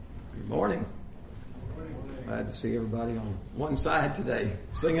Good morning. Glad to see everybody on one side today.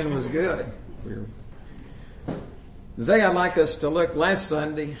 Singing was good. Today I'd like us to look, last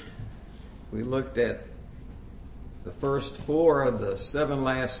Sunday we looked at the first 4 of the 7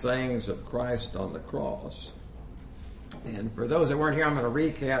 last sayings of Christ on the cross. And for those that weren't here, I'm going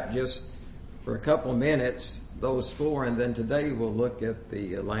to recap just for a couple minutes those 4, and then today we'll look at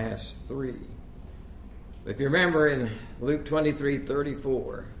the last 3. If you remember in Luke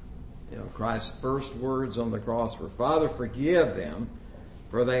 23:34, Christ's first words on the cross were, "Father, forgive them,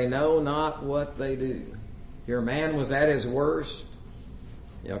 for they know not what they do." Here man was at his worst,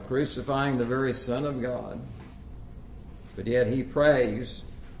 crucifying the very Son of God. But yet he prays,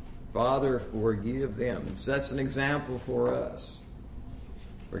 "Father, forgive them." And sets an example for us.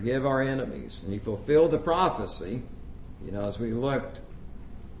 Forgive our enemies. And he fulfilled the prophecy, as we looked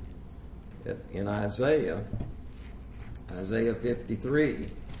in Isaiah 53,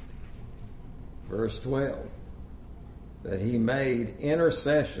 verse 12, that he made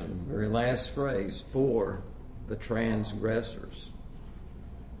intercession, very last phrase, for the transgressors.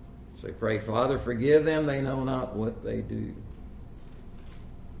 So he prayed, "Father, forgive them, they know not what they do."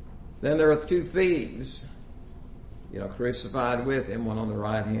 Then there are 2 thieves, crucified with him, one on the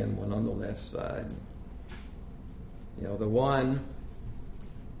right hand, one on the left side. The one,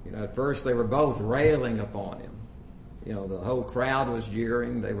 at first they were both railing upon him. The whole crowd was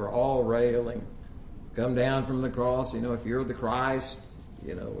jeering. They were all railing. "Come down from the cross, if you're the Christ,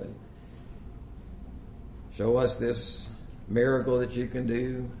 and show us this miracle that you can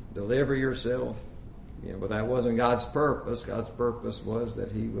do. Deliver yourself." But that wasn't God's purpose. God's purpose was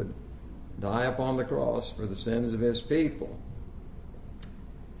that he would die upon the cross for the sins of his people.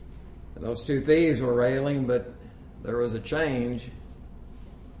 And those 2 thieves were railing, but there was a change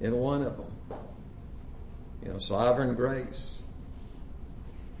in one of them. Sovereign grace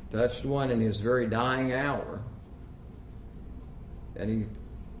touched one in his very dying hour. And he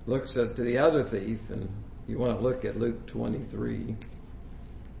looks to the other thief, and you want to look at Luke 23.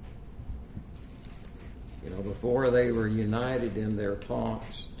 Before they were united in their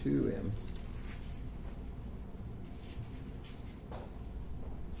taunts to him.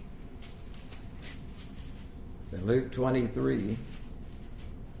 In Luke 23,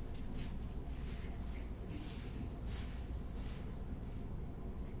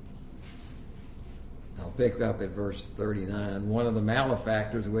 I'll pick up at verse 39. "One of the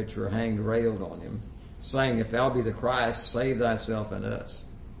malefactors which were hanged railed on him, saying, 'If thou be the Christ, save thyself and us.'"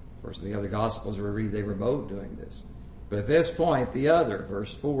 Of course, in the other Gospels we read they were both doing this. But at this point, the other,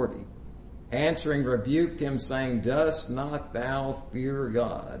 verse 40, answering rebuked him, saying, "Dost not thou fear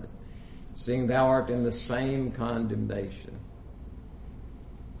God, seeing thou art in the same condemnation?"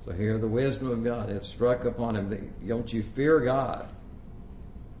 So here the wisdom of God had struck upon him. Don't you fear God?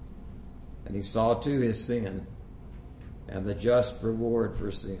 And he saw to his sin and the just reward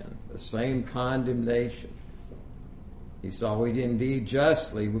for sin, the same condemnation. He saw we did indeed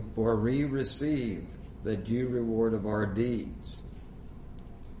justly, for we receive the due reward of our deeds.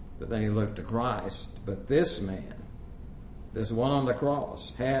 But then he looked to Christ. "But this man, this one on the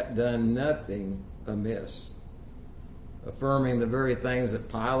cross, had done nothing amiss," affirming the very things that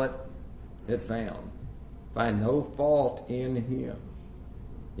Pilate had found. Find no fault in him.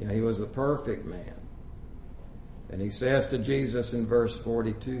 He was the perfect man. And he says to Jesus in verse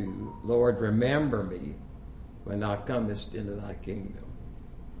 42, "Lord, remember me when thou comest into thy kingdom."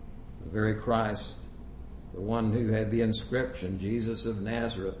 The very Christ, the one who had the inscription, Jesus of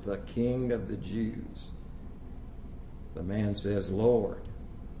Nazareth, the King of the Jews. The man says, "Lord,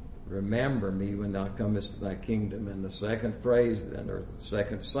 remember me when thou comest to thy kingdom." And the second phrase then, or the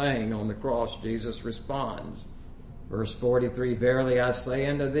second saying on the cross, Jesus responds. Verse 43, "Verily I say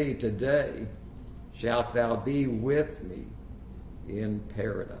unto thee, today shalt thou be with me in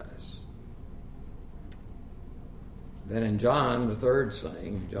paradise." Then in John, the third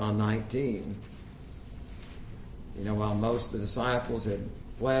saying, John 19, while most of the disciples had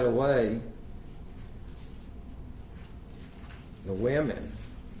fled away, the women,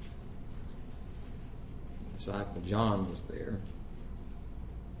 disciple John was there.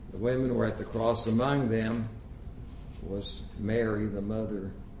 The women were at the cross. Among them was Mary, the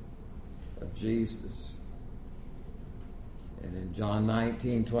mother of Jesus. And in John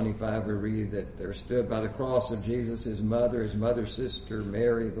 19:25 we read that there stood by the cross of Jesus his mother's sister,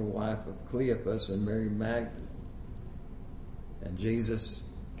 Mary, the wife of Cleopas, and Mary Magdalene. And Jesus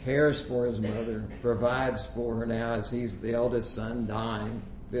cares for his mother, provides for her now as he's the eldest son dying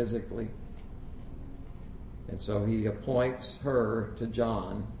physically. And so he appoints her to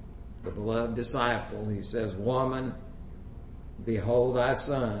John, the beloved disciple. He says, "Woman, behold thy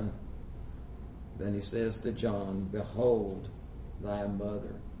son. Then he says to John, behold thy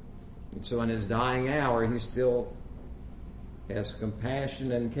mother. And so in his dying hour, he still has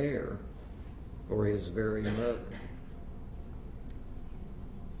compassion and care for his very mother.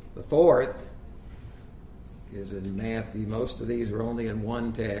 The fourth is in Matthew. Most of these are only in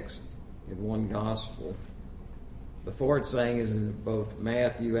one text, in one gospel. The fourth saying is in both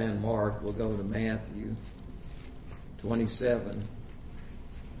Matthew and Mark. We'll go to Matthew 27,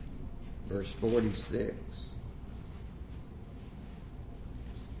 verse 46.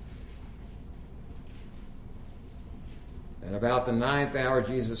 And about the 9th hour,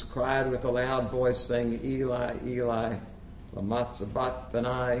 Jesus cried with a loud voice, saying, Eli, Eli, lama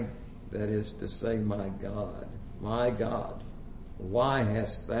sabachthani, that is to say, my God, why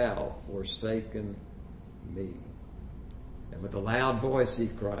hast thou forsaken me? And with a loud voice he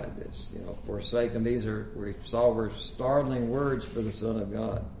cried this, forsaken. These were startling words for the Son of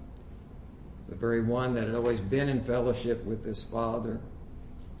God. The very one that had always been in fellowship with his Father.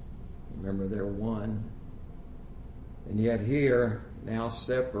 Remember, they're one. And yet here, now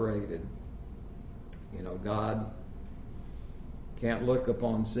separated, God can't look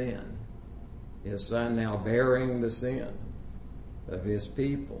upon sin. His Son now bearing the sin of his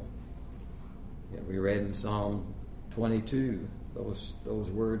people. And we read in Psalm 22 those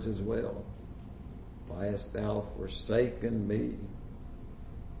words as well. Why hast thou forsaken me?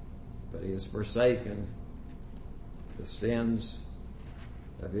 But he has forsaken the sins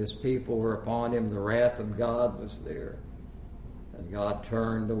of his people were upon him. The wrath of God was there. And God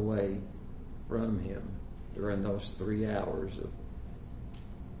turned away from him during those 3 hours of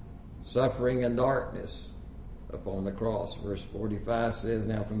suffering and darkness upon the cross. Verse 45 says,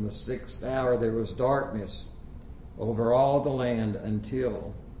 now from the 6th hour there was darkness over all the land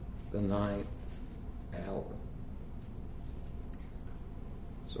until the 9th hour.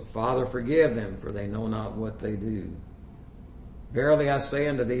 So Father, forgive them, for they know not what they do. Verily I say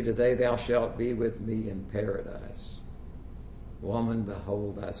unto thee, today thou shalt be with me in paradise. Woman,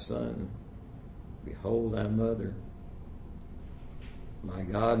 behold thy son. Behold thy mother. My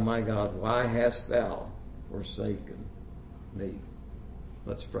God, why hast thou forsaken me?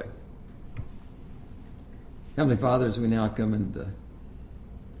 Let's pray. Heavenly Father, as we now come into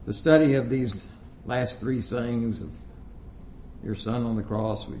the study of these last 3 sayings of your Son on the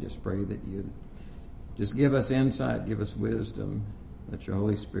cross, we just pray that you'd just give us insight, give us wisdom, that your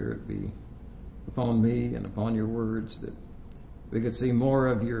Holy Spirit be upon me and upon your words, that we could see more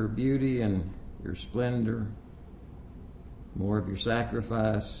of your beauty and your splendor, more of your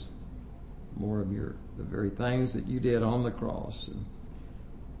sacrifice, more of the very things that you did on the cross. And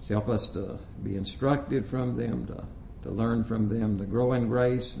help us to be instructed from them, to learn from them, to grow in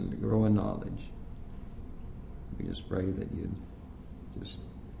grace and to grow in knowledge. We just pray that you'd just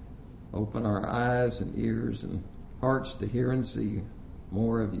open our eyes and ears and hearts to hear and see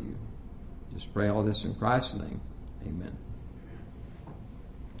more of you. Just pray all this in Christ's name. Amen.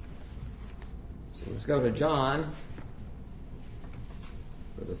 So let's go to John.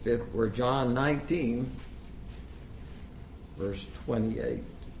 For the 5th, we're John 19, verse 28.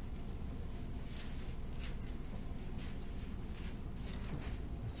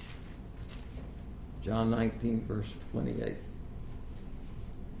 John 19, verse 28.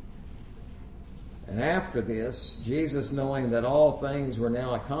 And after this, Jesus, knowing that all things were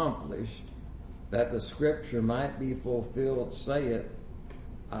now accomplished, that the scripture might be fulfilled, saith,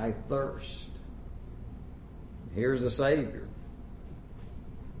 I thirst. Here's the Savior,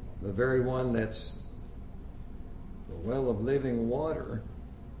 the very one that's the well of living water,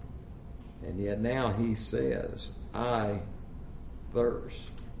 and yet now he says, I thirst.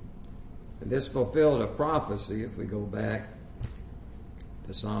 And this fulfilled a prophecy, if we go back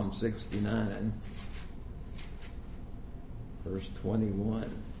to Psalm 69, verse 21.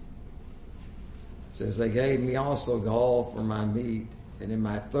 It says, they gave me also gall for my meat, and in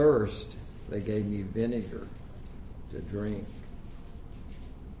my thirst they gave me vinegar to drink.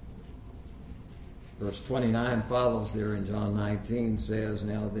 Verse 29 follows there in John 19, says,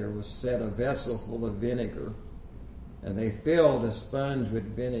 now there was set a vessel full of vinegar, and they filled a sponge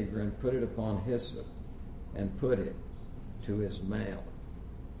with vinegar and put it upon hyssop and put it to his mouth.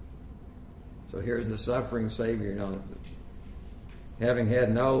 So here's the suffering Savior, having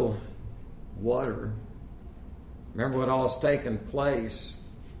had no water. Remember what all's taken place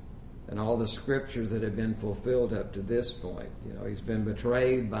and all the scriptures that have been fulfilled up to this point. He's been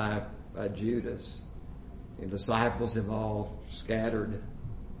betrayed by Judas. The disciples have all scattered.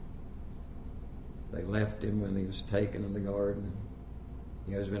 They left him when he was taken in the garden.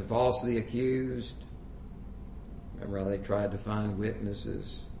 He has been falsely accused. Remember how they tried to find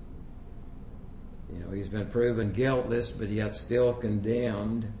witnesses? He's been proven guiltless, but yet still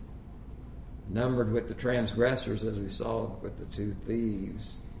condemned, numbered with the transgressors, as we saw with the two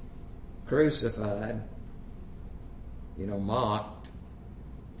thieves, crucified, mocked.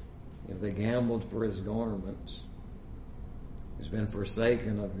 They gambled for his garments. He's been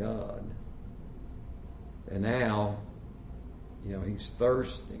forsaken of God. And now, he's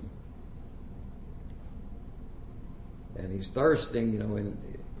thirsting. And he's thirsting,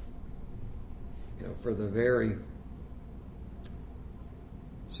 for the very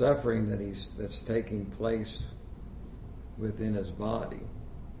suffering that's taking place within his body.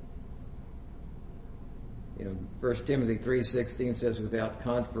 1 Timothy 3:16 says, without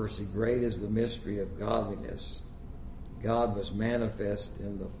controversy, great is the mystery of godliness. God was manifest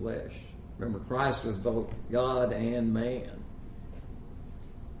in the flesh. Remember, Christ was both God and man.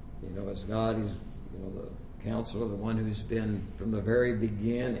 As God, he's, the counselor, the one who's been from the very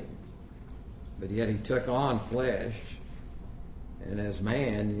beginning. But yet he took on flesh. And as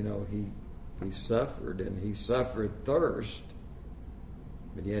man, he suffered, and he suffered thirst.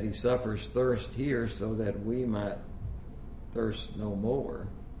 But yet he suffers thirst here so that we might thirst no more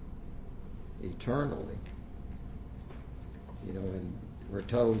eternally. And we're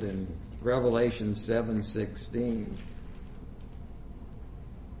told in Revelation 7:16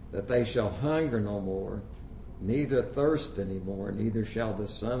 that they shall hunger no more, neither thirst any more, neither shall the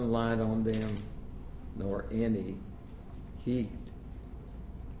sun light on them, nor any heat.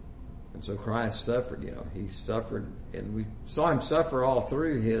 And so Christ suffered, he suffered, and we saw him suffer all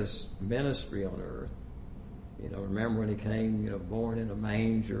through his ministry on earth. Remember when he came, born in a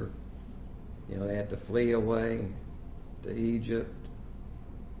manger, they had to flee away to Egypt.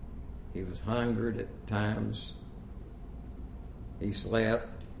 He was hungered at times. He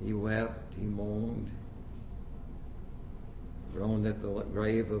slept, he wept, he mourned. Thrown at the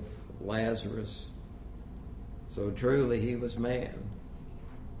grave of Lazarus. So truly he was man,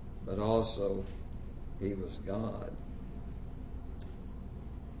 but also he was God.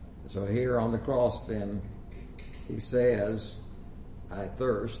 So here on the cross then, he says, I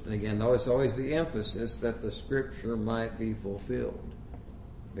thirst. And again, notice always the emphasis that the scripture might be fulfilled.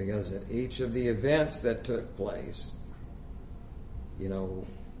 Because in each of the events that took place,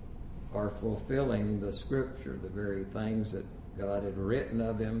 are fulfilling the scripture, the very things that God had written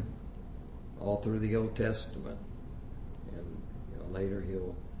of him all through the Old Testament. And, later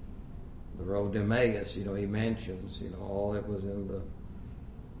the road to Emmaus, he mentions, all that was in the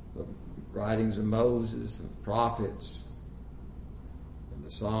writings of Moses and the prophets and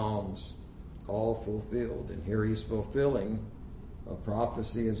the Psalms, all fulfilled. And here he's fulfilling a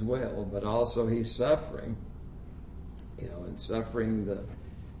prophecy as well, but also he's suffering, and suffering the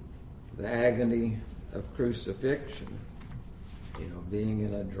agony of crucifixion, being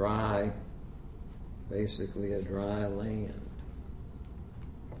in basically a dry land.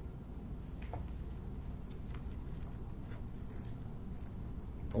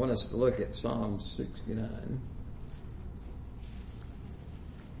 I want us to look at Psalm 69.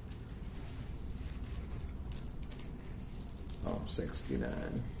 Psalm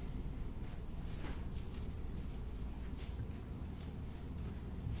 69.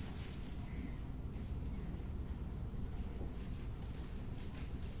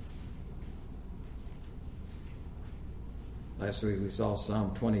 Last week we saw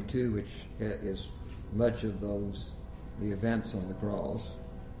Psalm 22, which is much of the events on the cross.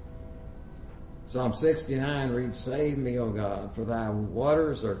 Psalm 69 reads, Save me, O God, for thy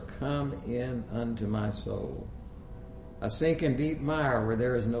waters are come in unto my soul. I sink in deep mire where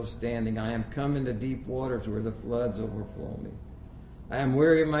there is no standing. I am come into deep waters where the floods overflow me. I am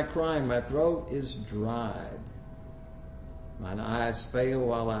weary of my crying. My throat is dried. Mine eyes fail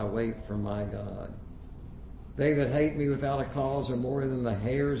while I wait for my God. They that hate me without a cause are more than the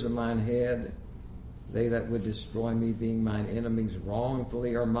hairs of mine head. They that would destroy me, being mine enemies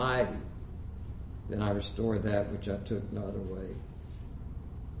wrongfully, are mighty. Then I restore that which I took not away.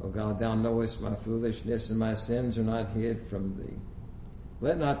 O God, thou knowest my foolishness, and my sins are not hid from thee.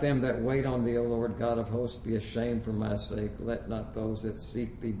 Let not them that wait on thee, O Lord God of hosts, be ashamed for my sake. Let not those that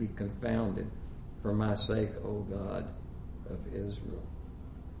seek thee be confounded for my sake, O God of Israel.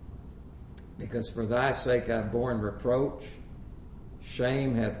 Because for thy sake I have borne reproach.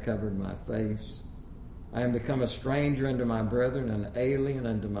 Shame hath covered my face. I am become a stranger unto my brethren, an alien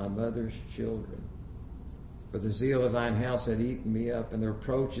unto my mother's children. For the zeal of thine house hath eaten me up, and the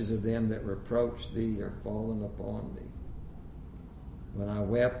reproaches of them that reproach thee are fallen upon me. When I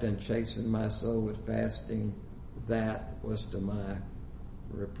wept and chastened my soul with fasting, that was to my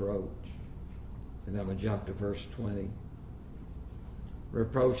reproach. And I'm going to jump to verse 20.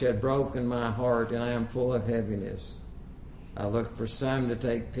 Reproach had broken my heart, and I am full of heaviness. I looked for some to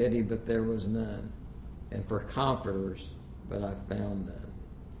take pity, but there was none, and for comforters, but I found none.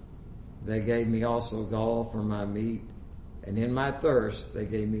 They gave me also gall for my meat, and in my thirst they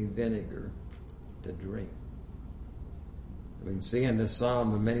gave me vinegar to drink. We can see in this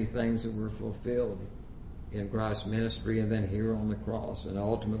psalm the many things that were fulfilled in Christ's ministry and then here on the cross, and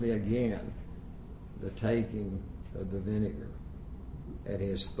ultimately again the taking of the vinegar at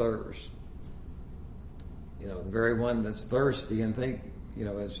his thirst. You know, the very one that's thirsty, and think, you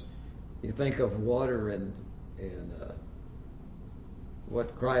know, as you think of water and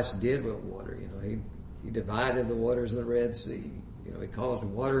what Christ did with water, you know, he divided the waters of the Red Sea. You know, he caused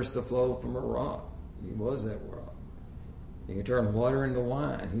waters to flow from a rock. He was that rock. He could turn water into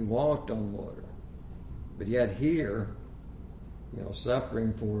wine. He walked on water. But yet here, you know,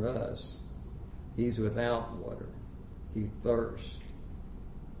 suffering for us, he's without water. He thirsts.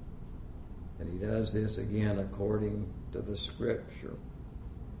 And he does this again according to the scripture.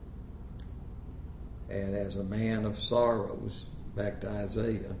 And as a man of sorrows, back to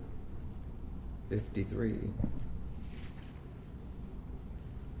Isaiah 53,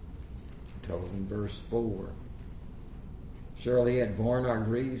 told in verse 4, surely he had borne our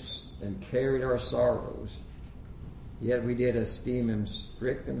griefs and carried our sorrows, yet we did esteem him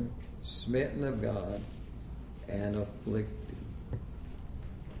stricken, smitten of God, and afflicted.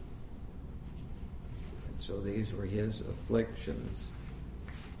 And so these were his afflictions.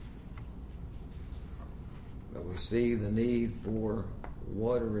 But we see the need for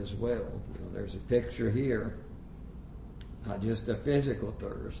water as well. You know, there's a picture here, not just a physical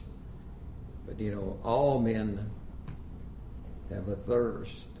thirst, but you know, all men have a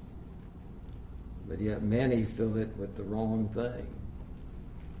thirst, but yet many fill it with the wrong thing.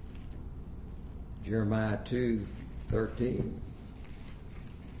 Jeremiah 2:13.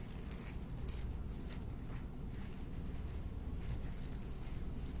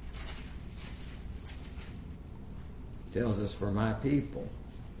 Tells us, for my people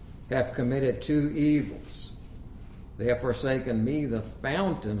have committed two evils. They have forsaken me, the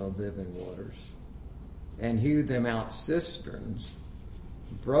fountain of living waters, and hewed them out cisterns,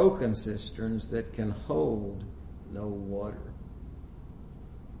 broken cisterns that can hold no water.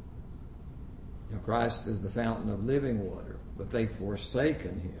 Now, Christ is the fountain of living water, but they've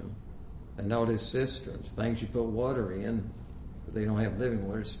forsaken him. And notice cisterns, things you put water in, but they don't have living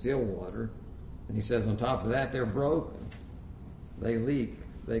water, it's still water. And he says on top of that, they're broken. They leak.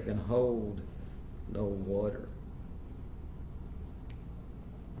 They can hold no water.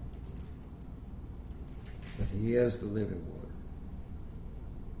 But he is the living water.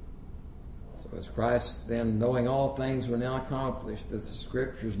 So as Christ then, knowing all things were now accomplished, that the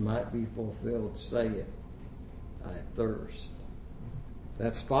scriptures might be fulfilled, saith, I thirst.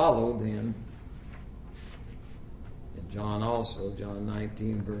 That's followed then in John also, John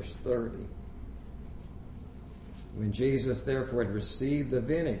 19 verse 30. When Jesus therefore had received the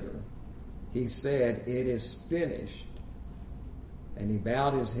vinegar, he said, it is finished. And he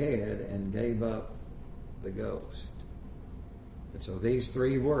bowed his head and gave up the ghost. And so these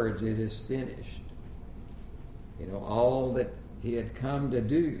three words, it is finished. You know, all that he had come to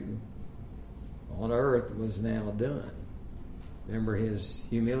do on earth was now done. Remember his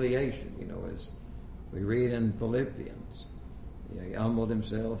humiliation, you know, as we read in Philippians. You know, he humbled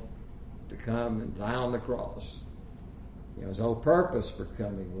himself to come and die on the cross. You know, his whole purpose for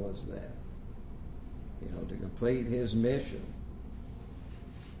coming was that, you know, to complete his mission,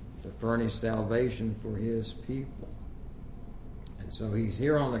 to furnish salvation for his people. And so he's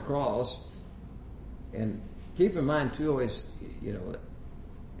here on the cross, and keep in mind too, always, you know,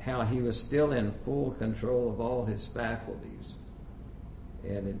 how he was still in full control of all his faculties.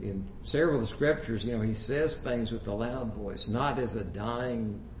 And in several of the scriptures, you know, he says things with a loud voice, not as a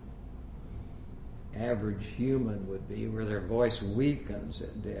dying average human would be, where their voice weakens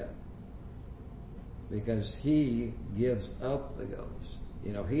at death, because he gives up the ghost.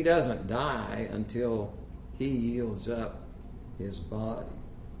 You know, he doesn't die until he yields up his body.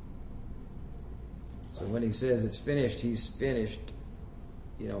 So when he says it's finished, he's finished,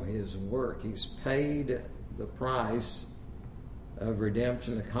 you know, his work. He's paid the price of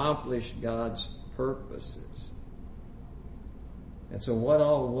redemption, accomplished God's purposes. And so what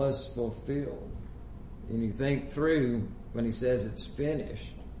all was fulfilled? And you think through when he says it's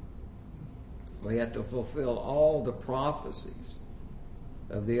finished, we have to fulfill all the prophecies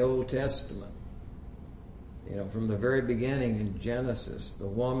of the Old Testament. You know, from the very beginning in Genesis, the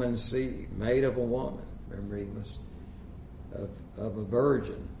woman's seed, made of a woman. Remember, he was of a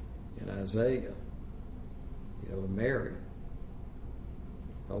virgin in Isaiah. Mary.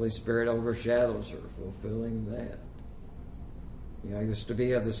 Holy Spirit overshadows her, fulfilling that. He was to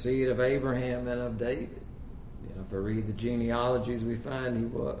be of the seed of Abraham and of David. If we read the genealogies, we find he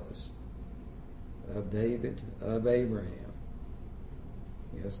was of David, of Abraham.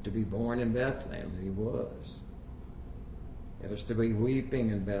 He was to be born in Bethlehem, and he was. He was to be weeping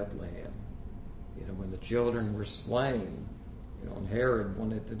in Bethlehem. When the children were slain, and Herod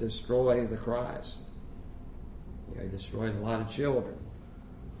wanted to destroy the Christ. He destroyed a lot of children.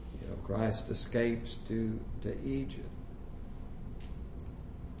 Christ escapes to Egypt.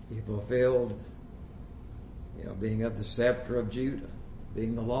 He fulfilled, being of the scepter of Judah,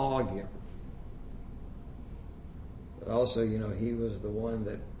 being the lawgiver. But also, he was the one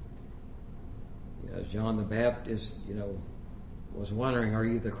that, as John the Baptist, was wondering, are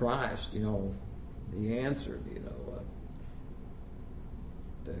you the Christ? He answered,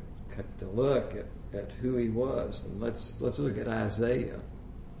 to look at who he was. And let's look at Isaiah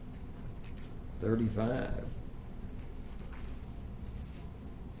 35.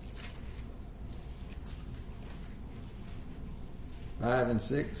 Five and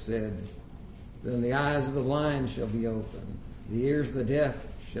 6 said, then the eyes of the blind shall be opened, the ears of the deaf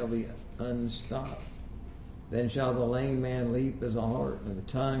shall be unstopped. Then shall the lame man leap as a hart, and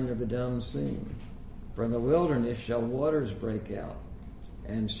the tongue of the dumb sing. From the wilderness shall waters break out,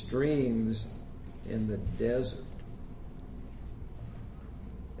 and streams in the desert.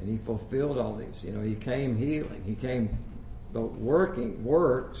 And he fulfilled all these. He came healing. He came working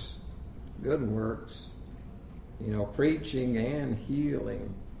works, good works, preaching and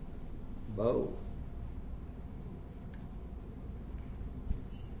healing both.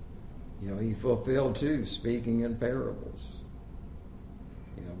 He fulfilled too, speaking in parables.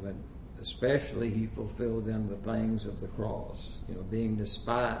 But especially he fulfilled in the things of the cross. Being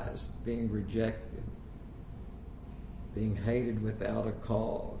despised, being rejected, being hated without a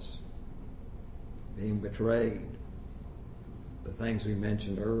cause, being betrayed. The things we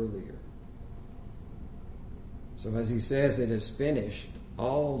mentioned earlier. So as he says, it is finished.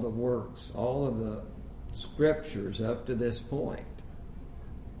 All the works, all of the scriptures up to this point,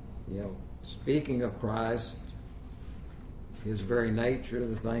 speaking of Christ, his very nature,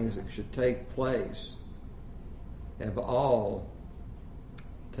 the things that should take place, have all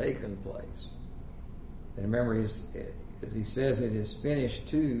taken place. And remember, as he says, it is finished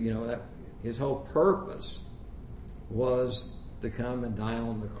too, that his whole purpose was to come and die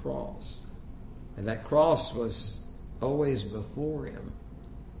on the cross. And that cross was always before him.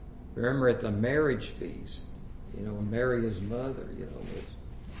 Remember at the marriage feast, Mary, his mother,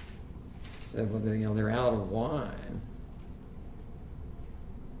 said, well, they're out of wine.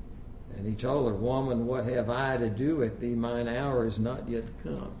 And he told her, woman, what have I to do with thee? Mine hour is not yet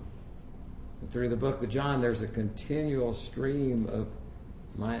come. And through the book of John, there's a continual stream of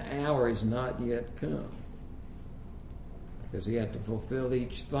my hour is not yet come. Because he had to fulfill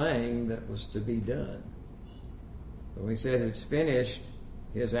each thing that was to be done. But when he says it's finished,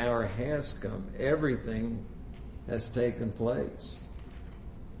 his hour has come. Everything has taken place.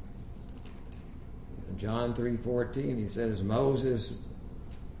 In John 3:14, he says, Moses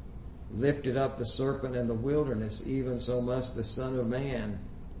lifted up the serpent in the wilderness, even so must the Son of Man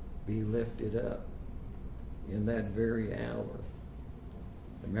be lifted up in that very hour.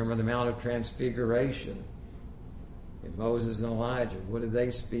 Remember the Mount of Transfiguration. And Moses and Elijah, what did they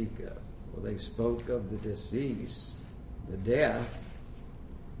speak of? Well, they spoke of the decease, the death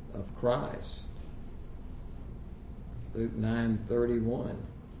of Christ. Luke 9:31.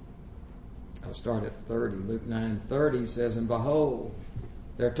 I'll start at 30. Luke 9:30 says, and behold,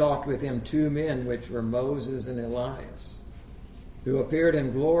 there talked with him two men, which were Moses and Elias, who appeared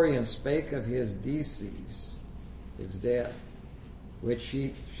in glory and spake of his decease, his death, which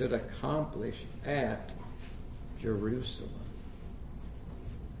he should accomplish at Jerusalem.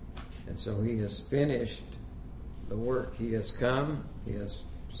 And so he has finished the work. He has come, he has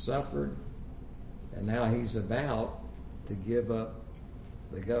suffered, and now he's about to give up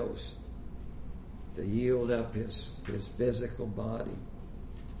the ghost, to yield up his physical body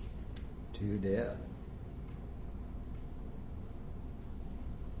to death.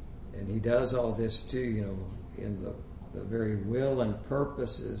 And he does all this too, in the very will and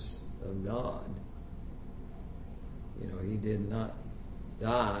purposes of God. He did not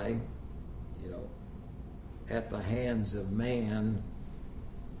die, at the hands of man,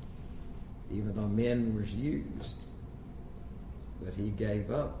 even though men was used. But he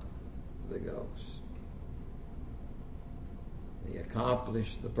gave up the ghost. He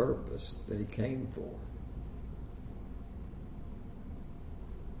accomplished the purpose that he came for.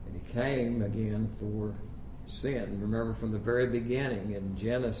 And he came again for sin. Remember from the very beginning in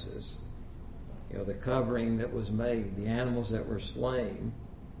Genesis, the covering that was made, the animals that were slain,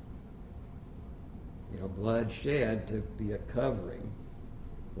 blood shed to be a covering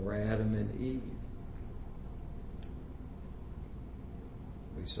for Adam and Eve.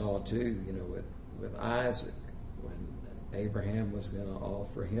 We saw too, with Isaac, when Abraham was going to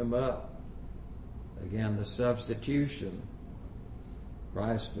offer him up. Again, the substitution.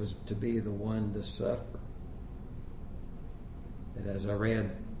 Christ was to be the one to suffer. And as I read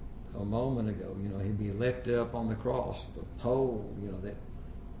a moment ago, he'd be lifted up on the cross, the pole, that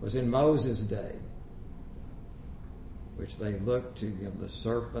was in Moses' day, which they looked to, the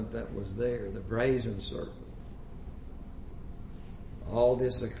serpent that was there, the brazen serpent. All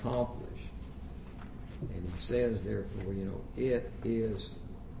this accomplished. And he says, therefore, it is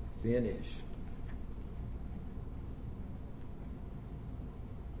finished.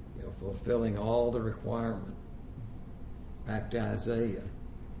 Fulfilling all the requirement. Back to Isaiah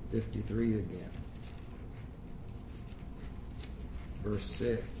 53 again. Verse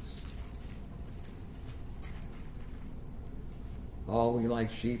 6. All we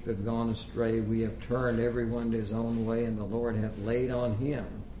like sheep have gone astray. We have turned everyone to his own way, and the Lord hath laid on him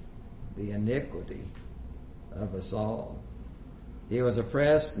the iniquity of us all. He was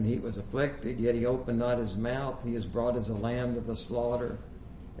oppressed and he was afflicted, yet he opened not his mouth. He is brought as a lamb to the slaughter.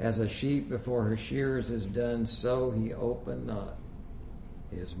 As a sheep before her shearers is done, so he opened not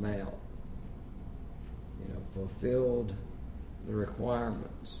his mouth. Fulfilled the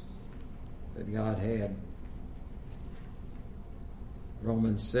requirements that God had.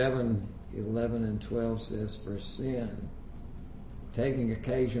 Romans 7:11 and 12 says, for sin, taking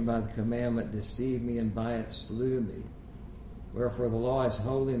occasion by the commandment, deceived me, and by it slew me. Wherefore the law is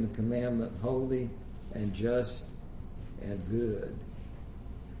holy, and the commandment holy and just and good.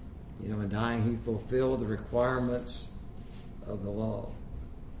 In dying, he fulfilled the requirements of the law.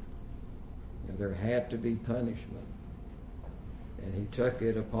 There had to be punishment, and he took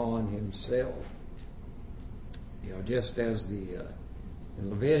it upon himself. Just as in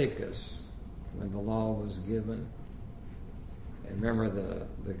Leviticus, when the law was given, and remember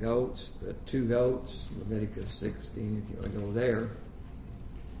the goats, the two goats, Leviticus 16, if you want to go there.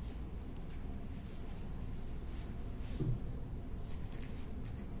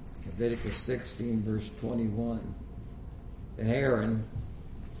 Leviticus 16, verse 21. And Aaron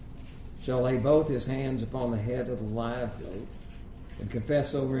shall lay both his hands upon the head of the live goat, and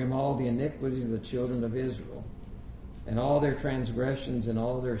confess over him all the iniquities of the children of Israel, and all their transgressions and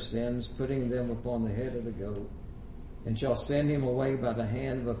all their sins, putting them upon the head of the goat, and shall send him away by the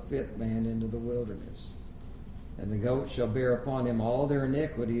hand of a fit man into the wilderness. And the goat shall bear upon him all their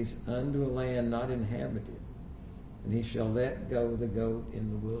iniquities unto a land not inhabited, and he shall let go the goat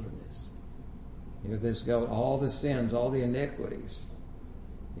in the wilderness. This goat, all the sins, all the iniquities.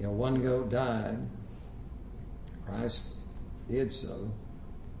 One goat died. Christ did so.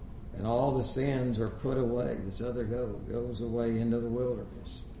 And all the sins are put away. This other goat goes away into the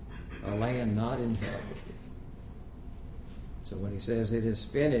wilderness, a land not inhabited. So when he says it is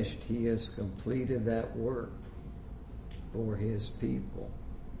finished, he has completed that work for his people.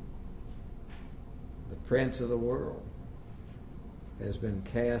 The prince of the world has been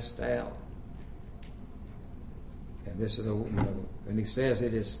cast out. And this is when he says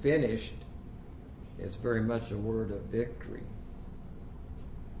it is finished, it's very much a word of victory.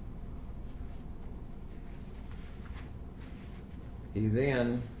 He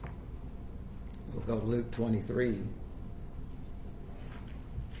then, we'll go to Luke 23.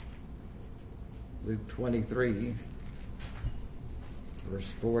 Luke 23, verse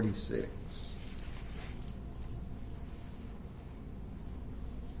 46.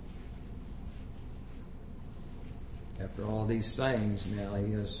 After all these sayings, now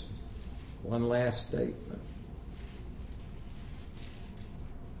he has one last statement.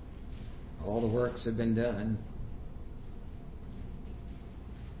 All the works have been done.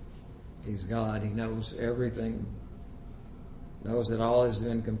 He's God. He knows everything. Knows that all has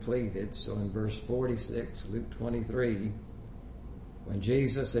been completed. So in verse 46, Luke 23, when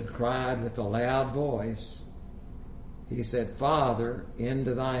Jesus had cried with a loud voice, he said, Father,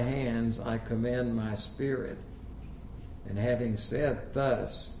 into thy hands I commend my spirit. And having said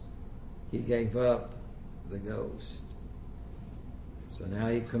thus, he gave up the ghost. So now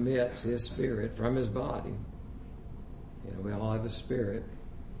he commits his spirit from his body. We all have a spirit.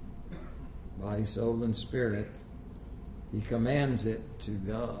 Body, soul, and spirit. He commands it to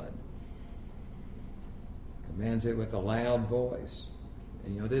God. Commands it with a loud voice.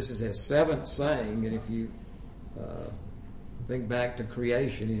 And this is his seventh saying, and if you think back to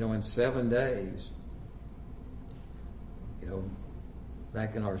creation, in 7 days,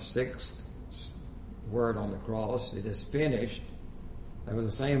 back in our sixth word on the cross, it is finished. That was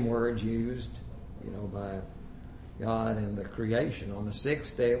the same words used, by God in the creation. On the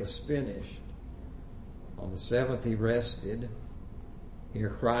sixth day it was finished. On the seventh he rested. Here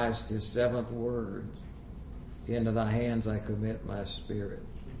Christ, his seventh word. Into thy hands I commit my spirit.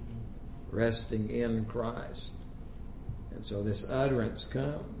 Resting in Christ. And so this utterance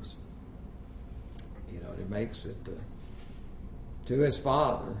comes. It makes it to his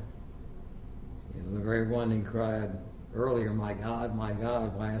Father. The very one he cried earlier, my God,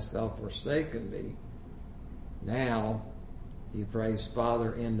 why hast thou forsaken me? Now he prays,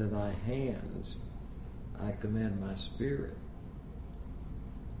 Father, into thy hands I commend my spirit.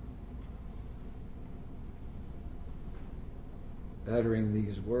 Uttering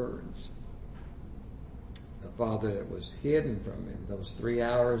these words, the Father that was hidden from him, those 3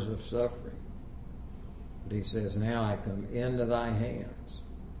 hours of suffering. But he says, now I come into thy hands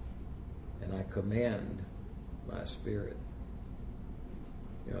and I commend my spirit.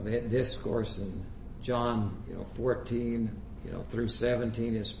 That discourse in John, 14, through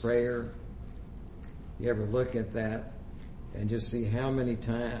 17 is prayer. You ever look at that and just see how many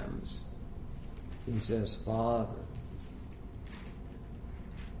times he says, Father,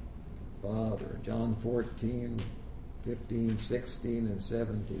 Father. John 14, 15, 16, and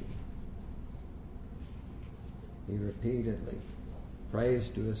 17. He repeatedly prays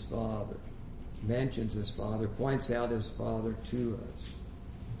to his Father, mentions his Father, points out his Father to us.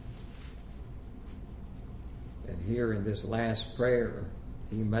 And here in this last prayer,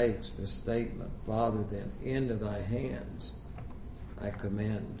 he makes this statement, Father, then into thy hands I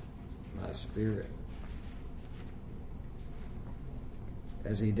commend my spirit.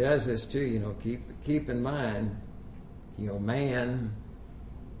 As he does this too, keep in mind, man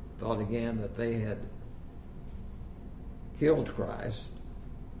thought again that they had killed Christ.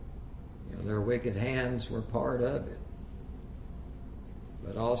 Their wicked hands were part of it.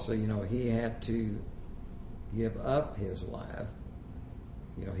 But also, he had to give up his life.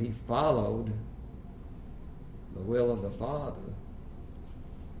 He followed the will of the Father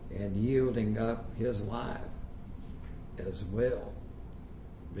and yielding up his life as well.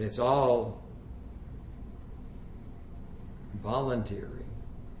 But it's all voluntary.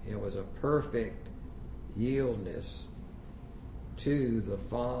 It was a perfect yieldness to the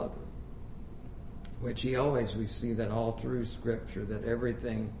Father, which we see that all through Scripture, that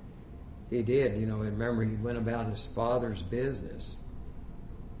everything he did, remember he went about his Father's business,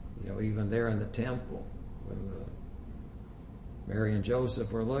 even there in the temple when Mary and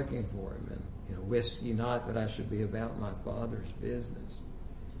Joseph were looking for him, and wist ye not that I should be about my Father's business.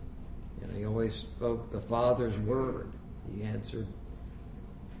 He always spoke the Father's word. He answered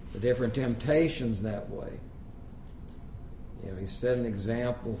the different temptations that way. He set an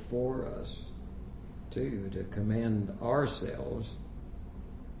example for us, too, to commend ourselves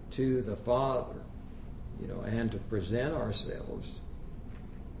to the Father, and to present ourselves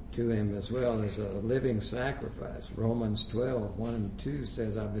to him as well as a living sacrifice. Romans 12, 1 and 2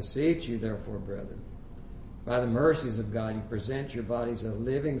 says, I beseech you, therefore, brethren, by the mercies of God, you present your bodies a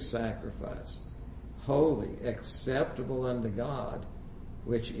living sacrifice, holy, acceptable unto God,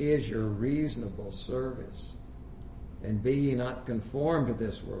 which is your reasonable service. And be ye not conformed to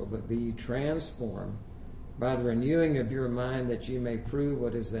this world, but be ye transformed by the renewing of your mind, that ye may prove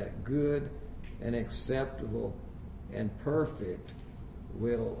what is that good and acceptable and perfect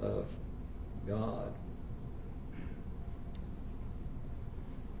will of God.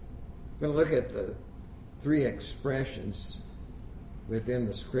 We're going to look at the 3 expressions within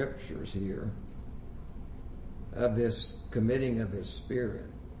the Scriptures here of this committing of his Spirit.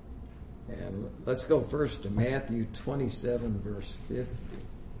 And let's go first to Matthew 27, verse 50.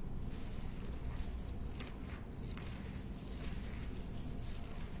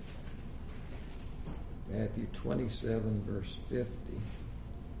 Matthew 27, verse 50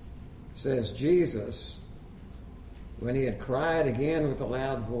 says, Jesus, when he had cried again with a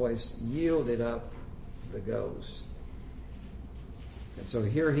loud voice, yielded up the ghost. And so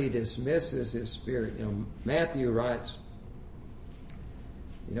here he dismisses his spirit. Matthew writes,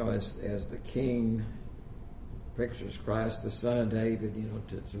 as the king pictures Christ, the son of David,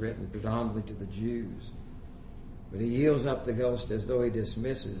 it's written predominantly to the Jews. But he yields up the ghost as though he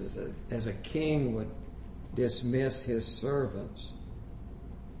dismisses, as a king would dismiss his servants.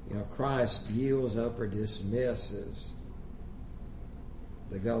 Christ yields up or dismisses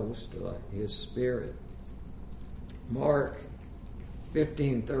the ghost, his spirit. Mark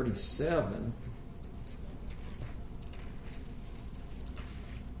 15:37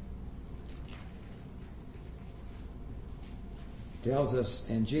 tells us,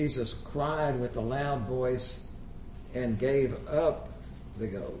 and Jesus cried with a loud voice and gave up the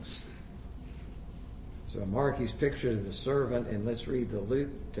ghost. So Mark, he's pictured as a servant, and let's read the Luke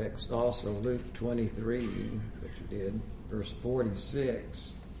text also, Luke 23, which you did, verse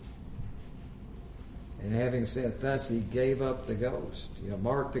 46. And having said thus, he gave up the ghost.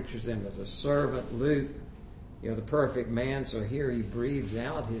 Mark pictures him as a servant. Luke, the perfect man. So here he breathes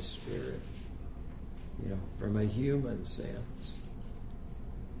out his spirit, from a human sense.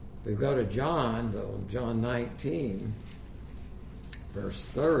 If we go to John, though, John 19, verse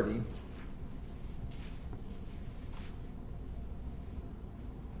 30.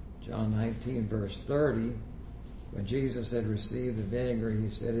 John 19, verse 30. When Jesus had received the vinegar, he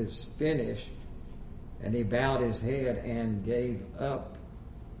said, "It's finished." And he bowed his head and gave up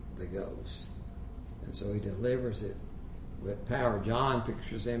the ghost. And so he delivers it with power. John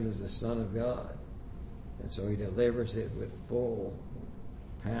pictures him as the Son of God. And so he delivers it with full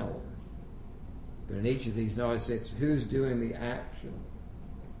power. But in each of these, notice it's who's doing the action.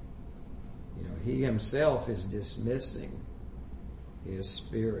 He himself is dismissing his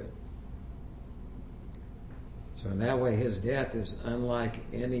spirit. So in that way, his death is unlike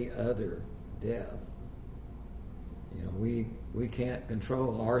any other death. We can't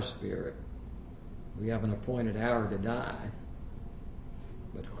control our spirit. We have an appointed hour to die.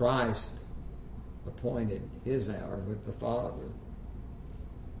 But Christ appointed his hour with the Father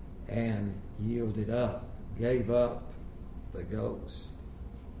and yielded up, gave up the ghost,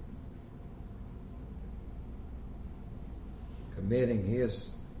 committing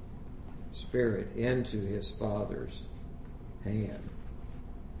his spirit into his Father's hand.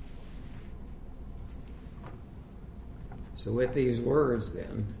 So with these words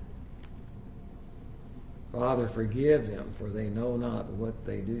then, Father, forgive them, for they know not what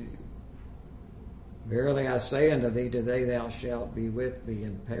they do. Verily I say unto thee, today thou shalt be with me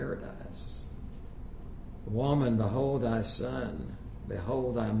in paradise. Woman, behold thy son,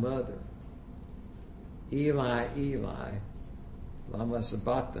 behold thy mother. Eli, Eli, lama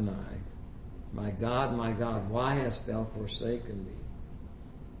sabachthani. My God, why hast thou forsaken me?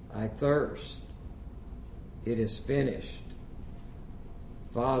 I thirst. It is finished.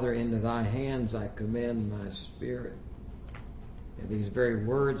 Father, into thy hands I commend my spirit. And these very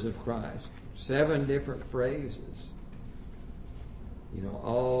words of Christ, 7 different phrases,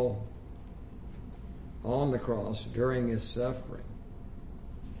 all on the cross during his suffering.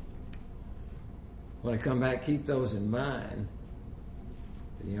 When I come back, keep those in mind.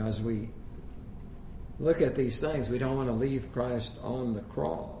 As we look at these things, we don't want to leave Christ on the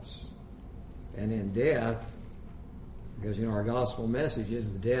cross and in death, because our gospel message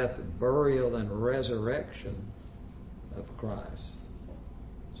is the death, burial, and resurrection of Christ.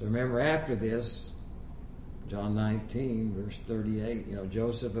 So remember, after this, John 19, verse 38,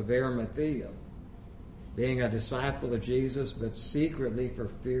 Joseph of Arimathea, being a disciple of Jesus, but secretly for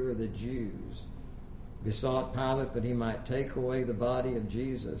fear of the Jews, besought Pilate that he might take away the body of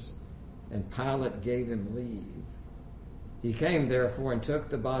Jesus, and Pilate gave him leave. He came therefore and took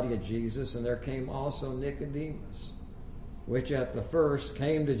the body of Jesus, and there came also Nicodemus, which at the first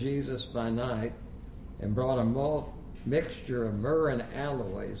came to Jesus by night, and brought a mixture of myrrh and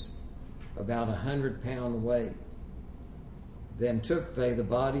aloes, about 100 pound weight. Then took they the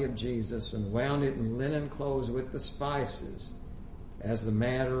body of Jesus, and wound it in linen clothes with the spices, as the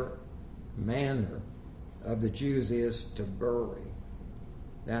manner of the Jews is to bury.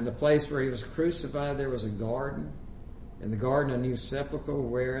 Now in the place where he was crucified there was a garden, in the garden a new sepulchre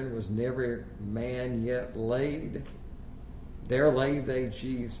wherein was never man yet laid. There laid they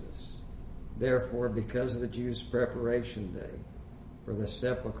Jesus. Therefore, because of the Jews' preparation day, for the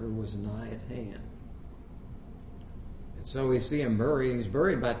sepulchre was nigh at hand. And so we see him buried. He's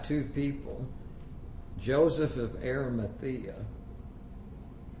buried by 2 people. Joseph of Arimathea.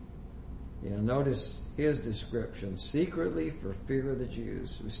 Notice his description, secretly for fear of the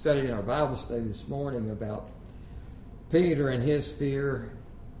Jews. We studied in our Bible study this morning about Peter and his fear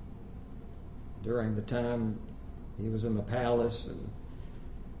during the time he was in the palace, and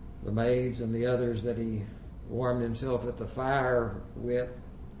the maids and the others that he warmed himself at the fire with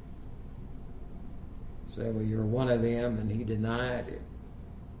said, well, you're one of them, and he denied it.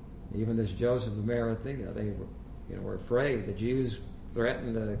 Even this Joseph of Arimathea, they were afraid. The Jews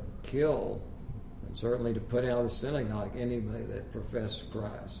threatened to kill and certainly to put out of the synagogue anybody that professed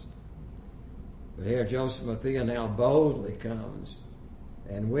Christ. But here Joseph of Arimathea now boldly comes,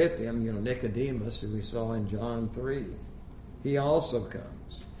 and with him, Nicodemus, who we saw in John 3, he also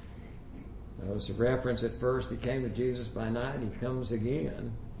comes. Notice the reference at first, he came to Jesus by night, he comes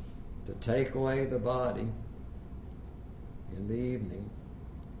again to take away the body. in the evening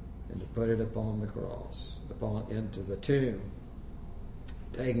and to put it upon the cross, into the tomb,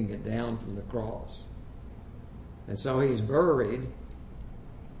 taking it down from the cross. And so he's buried,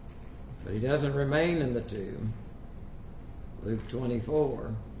 but he doesn't remain in the tomb. Luke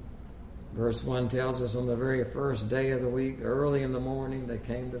 24, verse 1 tells us on the very first day of the week, early in the morning, they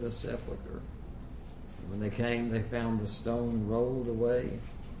came to the sepulchre. When they came, they found the stone rolled away.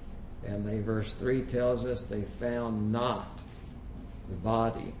 And verse 3 tells us they found not the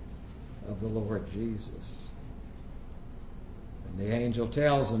body of the Lord Jesus. And the angel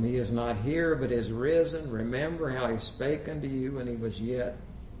tells them, he is not here, but is risen. Remember how he spake unto you when he was yet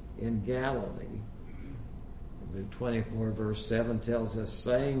in Galilee. Luke 24 verse 7 tells us,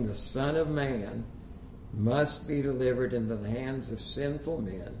 saying, the Son of Man must be delivered into the hands of sinful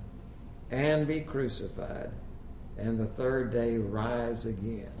men and be crucified, and the third day rise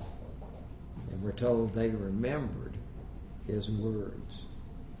again. And we're told they remembered his words.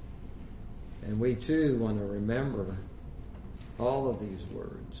 And we too want to remember all of these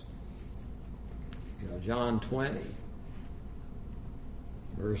words. John 20,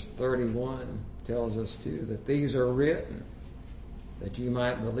 verse 31 tells us too that these are written that you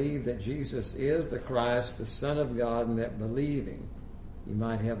might believe that Jesus is the Christ, the Son of God, and that believing you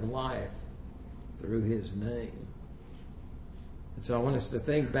might have life through his name. And so I want us to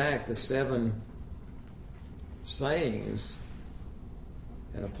think back the 7 sayings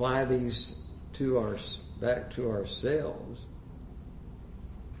and apply these back to ourselves.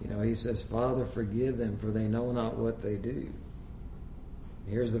 He says, Father, forgive them, for they know not what they do.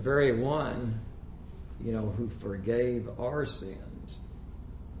 Here's the very one, who forgave our sins.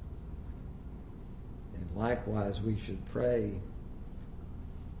 And likewise, we should pray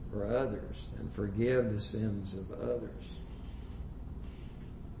for others and forgive the sins of others.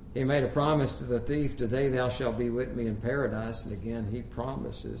 He made a promise to the thief, today thou shalt be with me in paradise. And again, he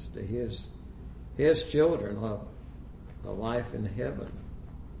promises to his children a life in heaven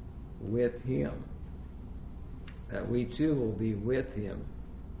with him, that we too will be with him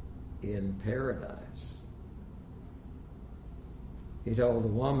in paradise. He told the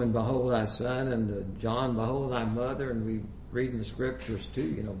woman, behold thy son, and to John, behold thy mother. And we read in the scriptures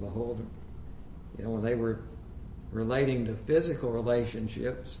too, behold, when they were relating to physical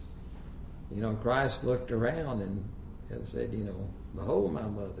relationships, Christ looked around and said, behold my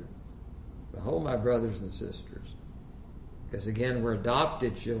mother, behold my brothers and sisters. Because again, we're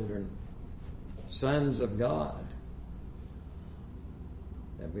adopted children, sons of God.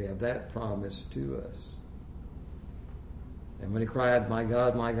 And we have that promise to us. And when he cried, my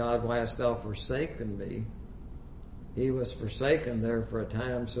God, why hast thou forsaken me? He was forsaken there for a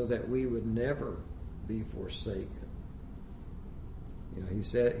time so that we would never be forsaken.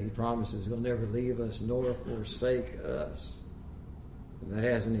 He promises he'll never leave us nor forsake us. And that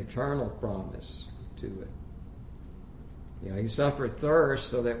has an eternal promise to it. He suffered thirst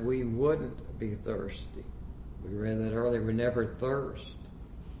so that we wouldn't be thirsty. We read that earlier, we never thirst.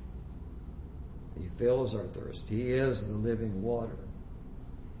 He fills our thirst. He is the living water.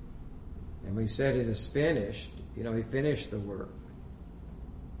 And we said it is finished. He finished the work.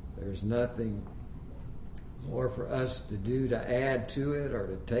 There's nothing more for us to do to add to it or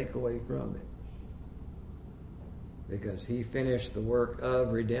to take away from it. Because he finished the work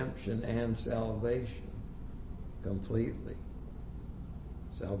of redemption and salvation completely.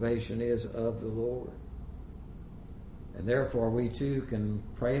 Salvation is of the Lord. And therefore we too can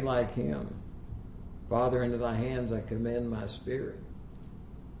pray like him. Father, into thy hands I commend my spirit.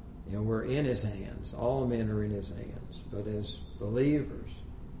 We're in his hands. All men are in his hands. But as believers,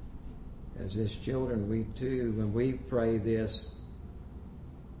 as his children, we too, when we pray this,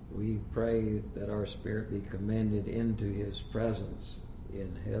 we pray that our spirit be commended into his presence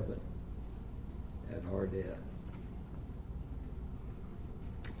in heaven at our death.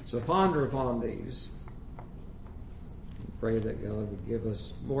 So ponder upon these. Pray that God would give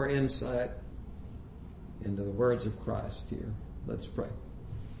us more insight into the words of Christ here. Let's pray.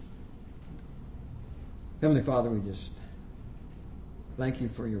 Heavenly Father, we just thank you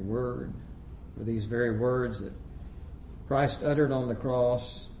for your word, for these very words that Christ uttered on the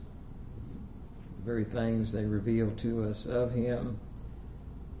cross, the very things they reveal to us of him,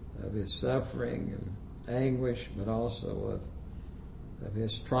 of his suffering and anguish, but also of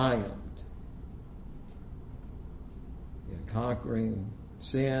his triumph in conquering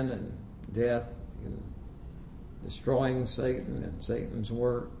sin and death, and destroying Satan and Satan's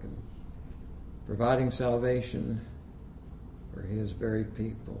work, and providing salvation for his very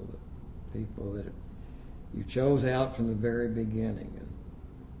people, the people that you chose out from the very beginning. And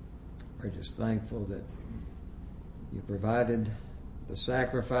we're just thankful that You provided the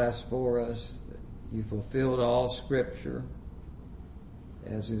sacrifice for us. You fulfilled all Scripture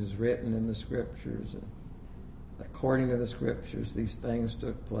as is written in the Scriptures. And according to the Scriptures, these things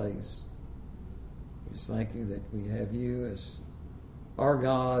took place. We just thank you that we have you as our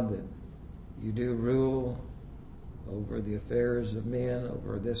God, that you do rule over the affairs of men,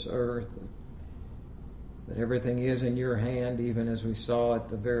 over this earth, and that everything is in your hand, even as we saw at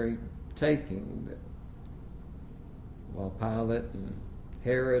the very taking, that while Pilate and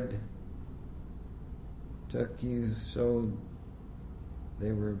Herod took you, so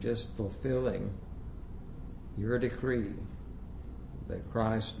they were just fulfilling your decree that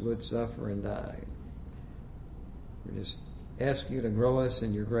Christ would suffer and die. We just ask you to grow us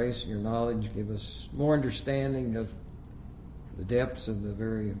in your grace and your knowledge, give us more understanding of the depths of the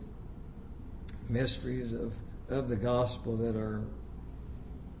very mysteries of the gospel that are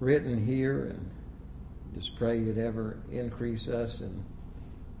written here, and just pray you'd ever increase us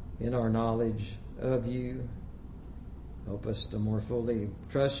in our knowledge of you. Help us to more fully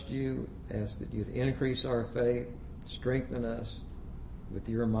trust you. Ask that you'd increase our faith, strengthen us with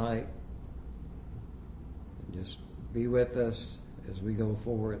your might, and just be with us as we go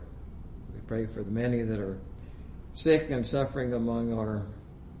forward. We pray for the many that are sick and suffering among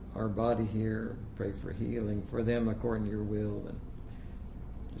our body here. Pray for healing for them according to your will, and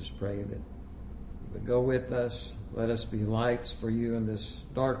just pray that you would go with us. Let us be lights for you in this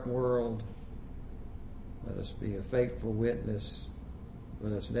dark world. Let us be a faithful witness.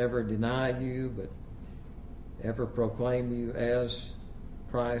 Let us never deny you, but ever proclaim you as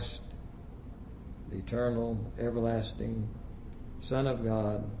Christ, the eternal, everlasting Son of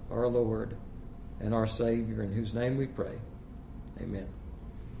God, our Lord and our Savior, in whose name we pray. Amen.